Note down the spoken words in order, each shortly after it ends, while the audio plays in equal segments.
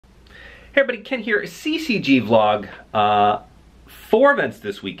Hey everybody, Ken here, CCG vlog. 4 events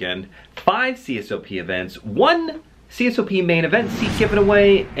this weekend, 5 CSOP events, 1 CSOP main event seat given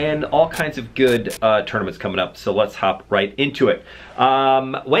away, and all kinds of good tournaments coming up. So let's hop right into it.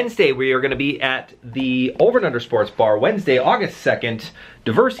 Wednesday, we are going to be at the Over and Under Sports Bar, Wednesday, August 2nd,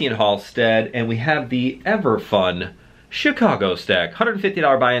 Diversity in Halstead, and we have the ever fun Chicago stack.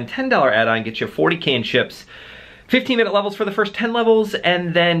 $150 buy-in, $10 add-on, get you 40K in chips. 15-minute levels for the first 10 levels,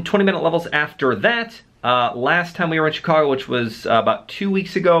 and then 20-minute levels after that. Last time we were in Chicago, which was about 2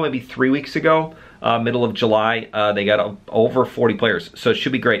 weeks ago, maybe 3 weeks ago, middle of July, they got over 40 players, so it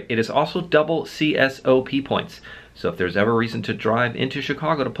should be great. It is also double CSOP points, so if there's ever a reason to drive into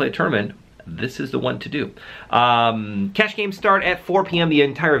Chicago to play a tournament, this is the one to do. Cash games start at 4 p.m. The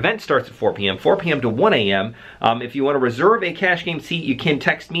entire event starts at 4 p.m. 4 p.m. to 1 a.m. If you want to reserve a cash game seat, you can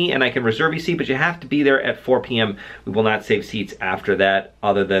text me and I can reserve your seat, but you have to be there at 4 p.m. We will not save seats after that,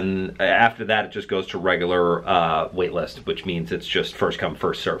 other than after that it just goes to regular wait list, which means it's just first come,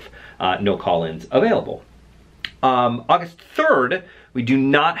 first serve. No call-ins available. August 3rd, we do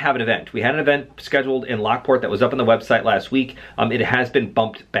not have an event. We had an event scheduled in Lockport that was up on the website last week. It has been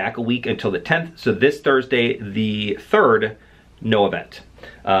bumped back a week until the 10th. So this Thursday, the 3rd, no event.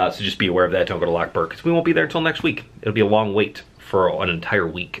 So just be aware of that. Don't go to Lockport because we won't be there until next week. It'll be a long wait for an entire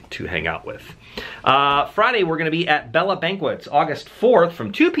week to hang out with. Friday, we're going to be at Bella Banquets, August 4th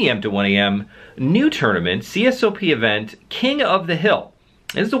from 2 p.m. to 1 a.m. New tournament, CSOP event, King of the Hill.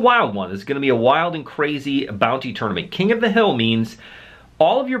 This is a wild one. This is going to be a wild and crazy bounty tournament. King of the Hill means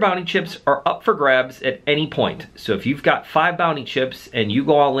all of your bounty chips are up for grabs at any point. So if you've got 5 bounty chips and you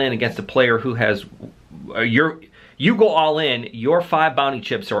go all in against a player who has, you go all in, your 5 bounty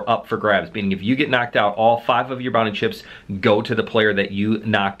chips are up for grabs. Meaning if you get knocked out, all 5 of your bounty chips go to the player that you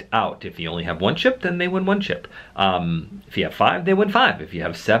knocked out. If you only have 1 chip, then they win 1 chip. If you have 5, they win 5. If you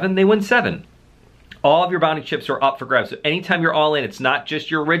have 7, they win 7. All of your bounty chips are up for grabs. So anytime you're all in, it's not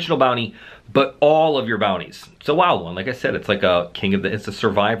just your original bounty, but all of your bounties. It's a wild one. Like I said, it's like a it's a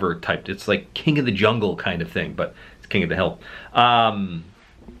survivor type. It's like King of the Jungle kind of thing, but it's King of the Hill.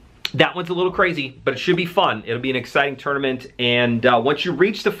 That one's a little crazy, but it should be fun. It'll be an exciting tournament, and once you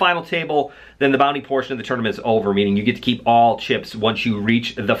reach the final table, then the bounty portion of the tournament is over, meaning you get to keep all chips once you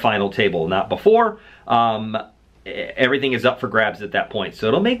reach the final table, not before. Everything is up for grabs at that point. So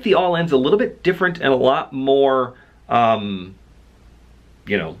it'll make the all-ins a little bit different and a lot more, you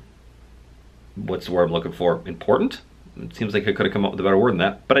know, what's the word I'm looking for? Important? It seems like I could have come up with a better word than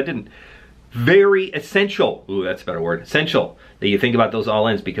that, but I didn't. Very essential. Ooh, that's a better word. Essential that you think about those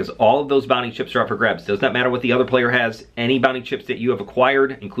all-ins, because all of those bounty chips are up for grabs. Does not matter what the other player has. Any bounty chips that you have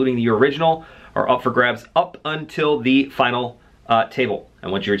acquired, including your original, are up for grabs up until the final table.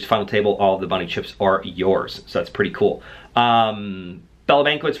 And once you reach the final table, all of the bounty chips are yours. So that's pretty cool. Bella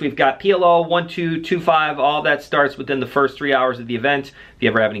Banquets, we've got PLO 1, 2, 2, 5. All that starts within the first 3 hours of the event. If you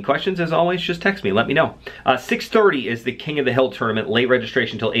ever have any questions, as always, just text me. Let me know. 6:30 is the King of the Hill tournament. Late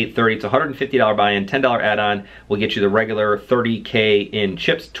registration till 8:30. It's a $150 buy-in, $10 add-on. We'll get you the regular 30K in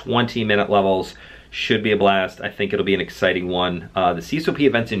chips, 20-minute levels. Should be a blast. I think it'll be an exciting one. The CSOP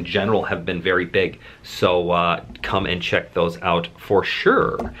events in general have been very big, so come and check those out for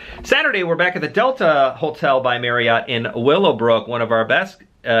sure. Saturday, we're back at the Delta Hotel by Marriott in Willowbrook, one of our best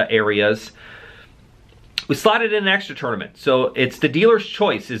areas. We slotted in an extra tournament, so it's the Dealer's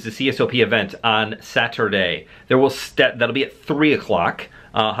Choice is the CSOP event on Saturday. That'll be at 3 o'clock.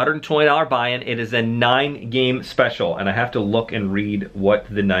 $120 buy-in. It is a 9-game special, and I have to look and read what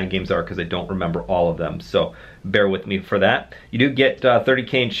the 9 games are because I don't remember all of them, so bear with me for that. You do get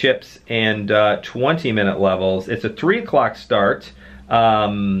 30K in chips and 20-minute levels. It's a 3 o'clock start.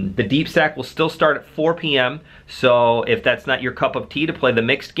 The deep stack will still start at 4 p.m. So if that's not your cup of tea to play the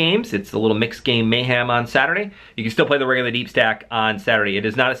mixed games, it's a little mixed game mayhem on Saturday. You can still play the regular deep stack on Saturday. It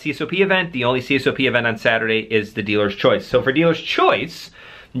is not a CSOP event. The only CSOP event on Saturday is the Dealer's Choice. So for Dealer's Choice,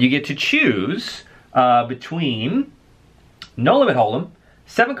 you get to choose between No Limit Hold'em,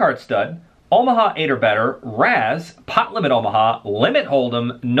 7-card stud, Omaha 8 or better, Raz, Pot Limit Omaha, Limit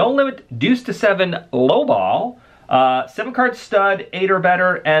Hold'em, No Limit Deuce to 7 Low Ball, 7-card stud, 8 or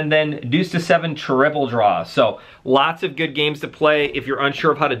better, and then Deuce to 7 triple draw. So lots of good games to play. If you're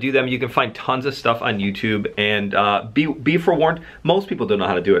unsure of how to do them, you can find tons of stuff on YouTube, and be forewarned, most people don't know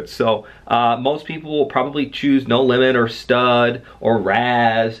how to do it. So most people will probably choose No Limit or Stud or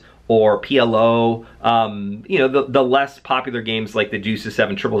Raz or PLO. You know, the less popular games like the Deuce to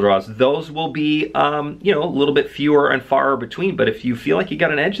 7 triple draws, those will be, you know, a little bit fewer and far between. But if you feel like you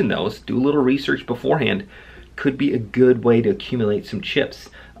got an edge in those, do a little research beforehand. Could be a good way to accumulate some chips.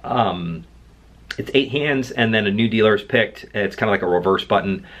 It's 8 hands, and then a new dealer is picked. It's kind of like a reverse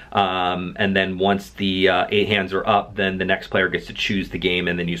button. And then once the 8 hands are up, then the next player gets to choose the game,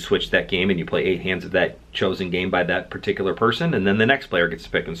 and then you switch that game, and you play 8 hands of that chosen game by that particular person, and then the next player gets to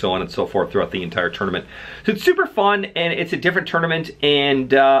pick, and so on and so forth throughout the entire tournament. So it's super fun, and it's a different tournament,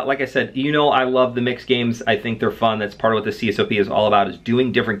 and like I said, you know I love the mixed games. I think they're fun. That's part of what the CSOP is all about, is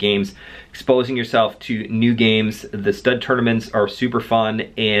doing different games, exposing yourself to new games. The stud tournaments are super fun,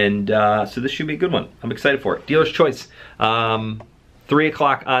 and so this should be a good one. I'm excited for it. Dealer's Choice, 3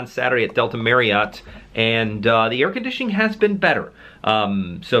 o'clock on Saturday at Delta Marriott, and the air conditioning has been better.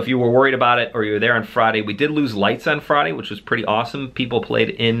 So if you were worried about it, or you were there on Friday, we did lose lights on Friday, which was pretty awesome. People played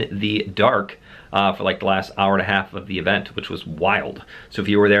in the dark for like the last hour and a half of the event, which was wild. So if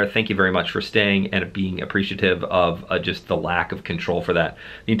you were there, thank you very much for staying and being appreciative of just the lack of control for that.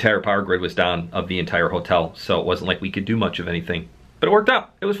 The entire power grid was down of the entire hotel, so it wasn't like we could do much of anything. But it worked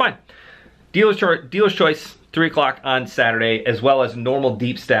out. It was fine. Dealer's Choice, 3 o'clock on Saturday, as well as normal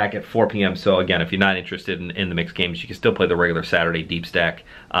deep stack at 4 p.m. So again, if you're not interested in the mixed games, you can still play the regular Saturday deep stack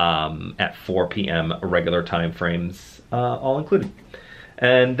at 4 p.m. regular time frames, all included.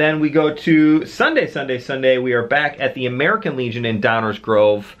 And then we go to Sunday. We are back at the American Legion in Downers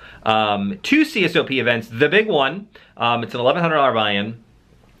Grove. 2 CSOP events. The big one, it's an $1,100 buy-in.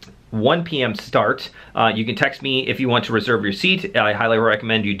 1 p.m. start. You can text me if you want to reserve your seat. I highly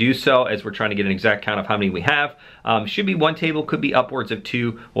recommend you do so, as we're trying to get an exact count of how many we have. Should be 1 table, could be upwards of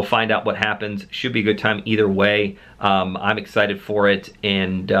 2. We'll find out what happens. Should be a good time either way. I'm excited for it,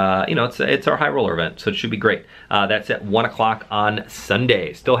 and you know, it's our high roller event, so it should be great. That's at 1 o'clock on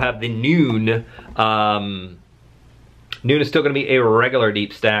Sunday. Still have the noon. Noon is still going to be a regular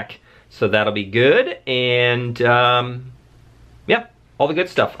deep stack, so that'll be good. And yeah, all the good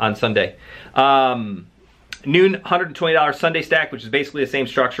stuff on Sunday. Noon, $120 Sunday stack, which is basically the same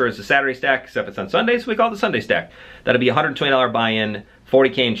structure as the Saturday stack, except it's on Sunday, so we call it the Sunday stack. That'll be $120 buy-in,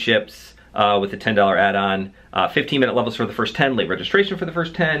 40K in chips with a $10 add-on, 15-minute levels for the first 10, late registration for the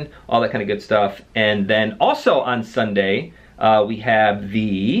first 10, all that kind of good stuff. And then also on Sunday, we have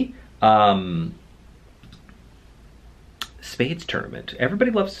the Spades tournament. Everybody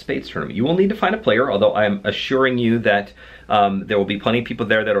loves the Spades tournament. You will need to find a player, although I'm assuring you that there will be plenty of people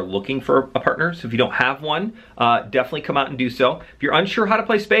there that are looking for a partner. So if you don't have one, definitely come out and do so. If you're unsure how to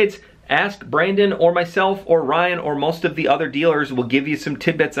play spades, ask Brandon or myself or Ryan or most of the other dealers. Will give you some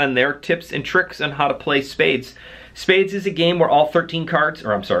tidbits on their tips and tricks on how to play spades. Spades is a game where all 13 cards,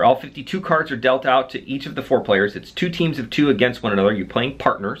 or I'm sorry, all 52 cards are dealt out to each of the 4 players. It's 2 teams of 2 against one another. You're playing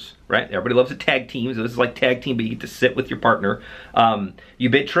partners, right? Everybody loves a tag team, so this is like tag team, but you get to sit with your partner. You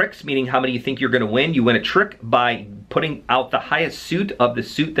bid tricks, meaning how many you think you're going to win. You win a trick by putting out the highest suit of the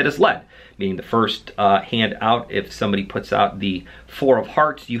suit that is led, meaning the first hand out. If somebody puts out the 4 of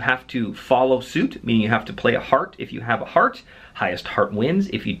hearts, you have to follow suit, meaning you have to play a heart if you have a heart. Highest heart wins.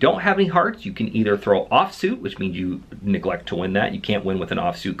 If you don't have any hearts, you can either throw offsuit, which means you neglect to win that. You can't win with an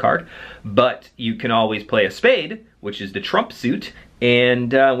offsuit card. But you can always play a spade, which is the trump suit,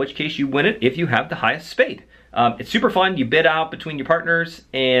 and in which case you win it if you have the highest spade. It's super fun. You bid out between your partners,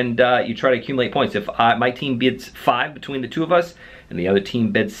 and you try to accumulate points. If my team bids 5 between the 2 of us, and the other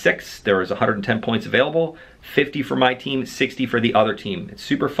team bids 6, there is 110 points available. 50 for my team, 60 for the other team. It's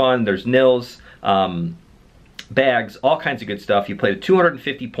super fun. There's nils, bags, all kinds of good stuff. You play to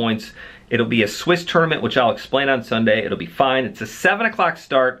 250 points. It'll be a Swiss tournament, which I'll explain on Sunday. It'll be fine. It's a 7 o'clock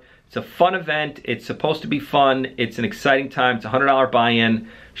start. It's a fun event. It's supposed to be fun. It's an exciting time. It's a $100 buy-in.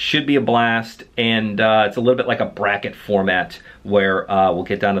 Should be a blast. And it's a little bit like a bracket format where we'll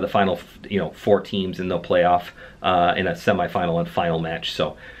get down to the final, 4 teams, and they'll play off in a semifinal and final match.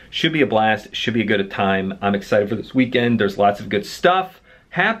 So should be a blast. Should be a good time. I'm excited for this weekend. There's lots of good stuff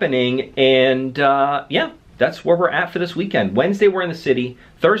happening. And yeah, that's where we're at for this weekend. Wednesday, we're in the city.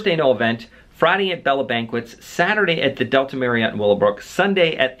 Thursday, no event. Friday at Bella Banquets. Saturday at the Delta Marriott in Willowbrook.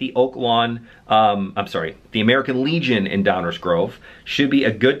 Sunday at the Oak Lawn, the American Legion in Downers Grove. Should be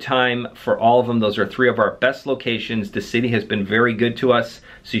a good time for all of them. Those are 3 of our best locations. The city has been very good to us,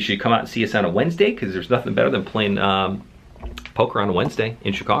 so you should come out and see us on a Wednesday, because there's nothing better than playing poker on a Wednesday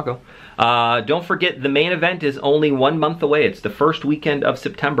in Chicago. Don't forget, the main event is only 1 month away. It's the first weekend of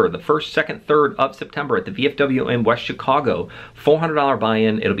September, the 1st, 2nd, 3rd of September at the VFW in West Chicago. $400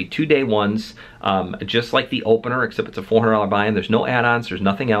 buy-in. It'll be 2-day ones, just like the opener, except it's a $400 buy-in. There's no add-ons. There's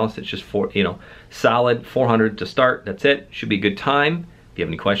nothing else. It's just solid $400 to start. That's it. Should be a good time. If you have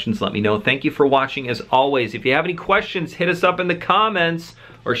any questions, let me know. Thank you for watching. As always, if you have any questions, hit us up in the comments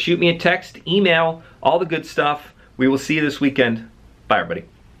or shoot me a text, email, all the good stuff. We will see you this weekend. Bye, everybody.